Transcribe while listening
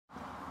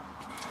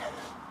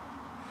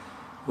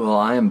Well,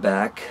 I am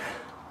back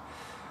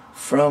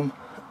from,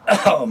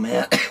 oh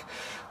man,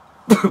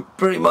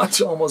 pretty much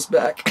almost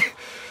back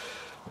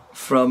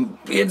from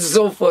being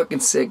so fucking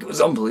sick. It was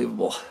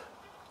unbelievable.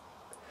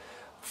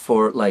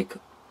 For like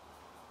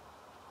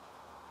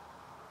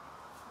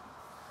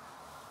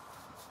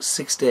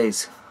 6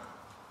 days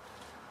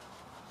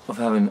of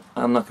having,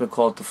 I'm not going to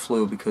call it the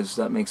flu because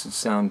that makes it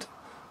sound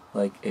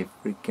like a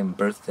freaking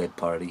birthday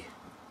party.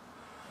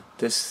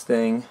 This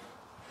thing,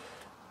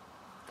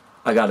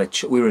 I got a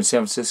chill. We were in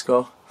San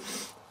Francisco.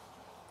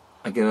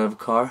 I get out of a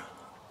car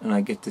and I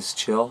get this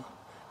chill,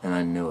 and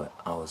I knew it.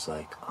 I was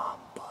like, oh,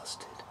 I'm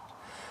busted.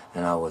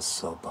 And I was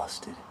so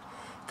busted.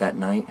 That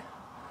night,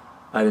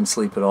 I didn't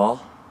sleep at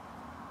all.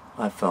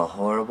 I felt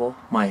horrible.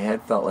 My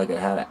head felt like it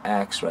had an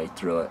axe right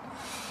through it.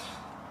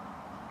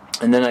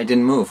 And then I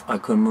didn't move. I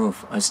couldn't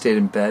move. I stayed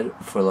in bed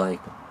for like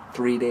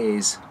 3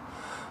 days.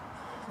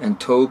 And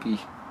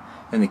Toby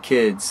and the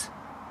kids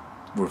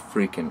were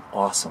freaking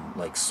awesome,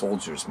 like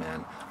soldiers,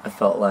 man. I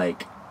felt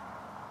like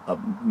a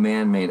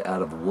man made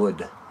out of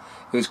wood.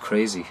 It was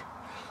crazy.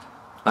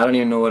 I don't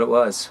even know what it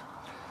was.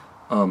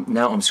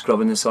 Now I'm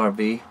scrubbing this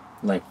RV,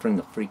 like from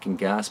the freaking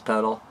gas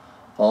pedal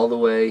all the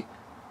way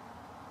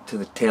to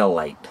the tail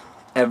light,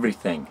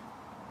 everything.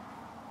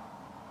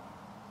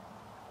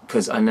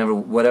 Because I never,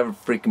 whatever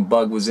freaking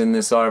bug was in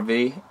this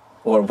RV,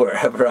 or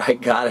wherever I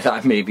got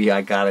it, maybe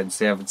I got it in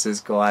San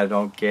Francisco, I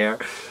don't care.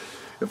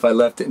 If I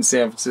left it in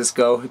San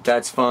Francisco,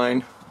 that's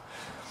fine.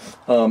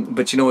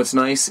 But you know what's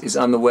nice is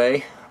on the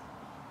way,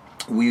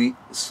 we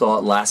saw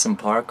Lassen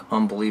Park,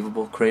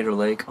 unbelievable, Crater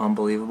Lake,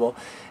 unbelievable.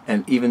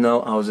 And even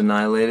though I was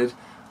annihilated,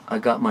 I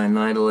got my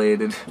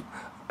annihilated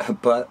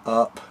butt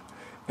up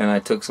and I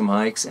took some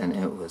hikes and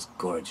it was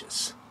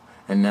gorgeous.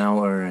 And now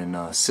we're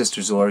in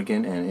Sisters,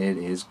 Oregon, and it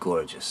is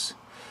gorgeous.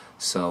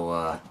 So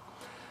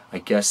I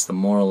guess the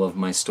moral of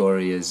my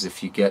story is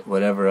if you get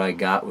whatever I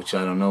got, which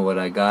I don't know what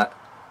I got,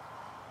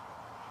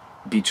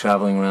 be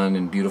traveling around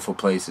in beautiful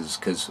places,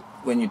 because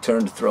when you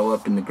turn to throw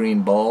up in the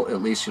green bowl,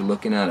 at least you're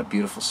looking at a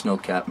beautiful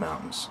snow-capped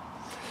mountains.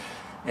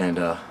 And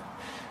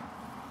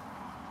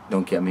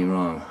don't get me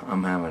wrong,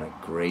 I'm having a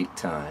great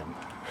time.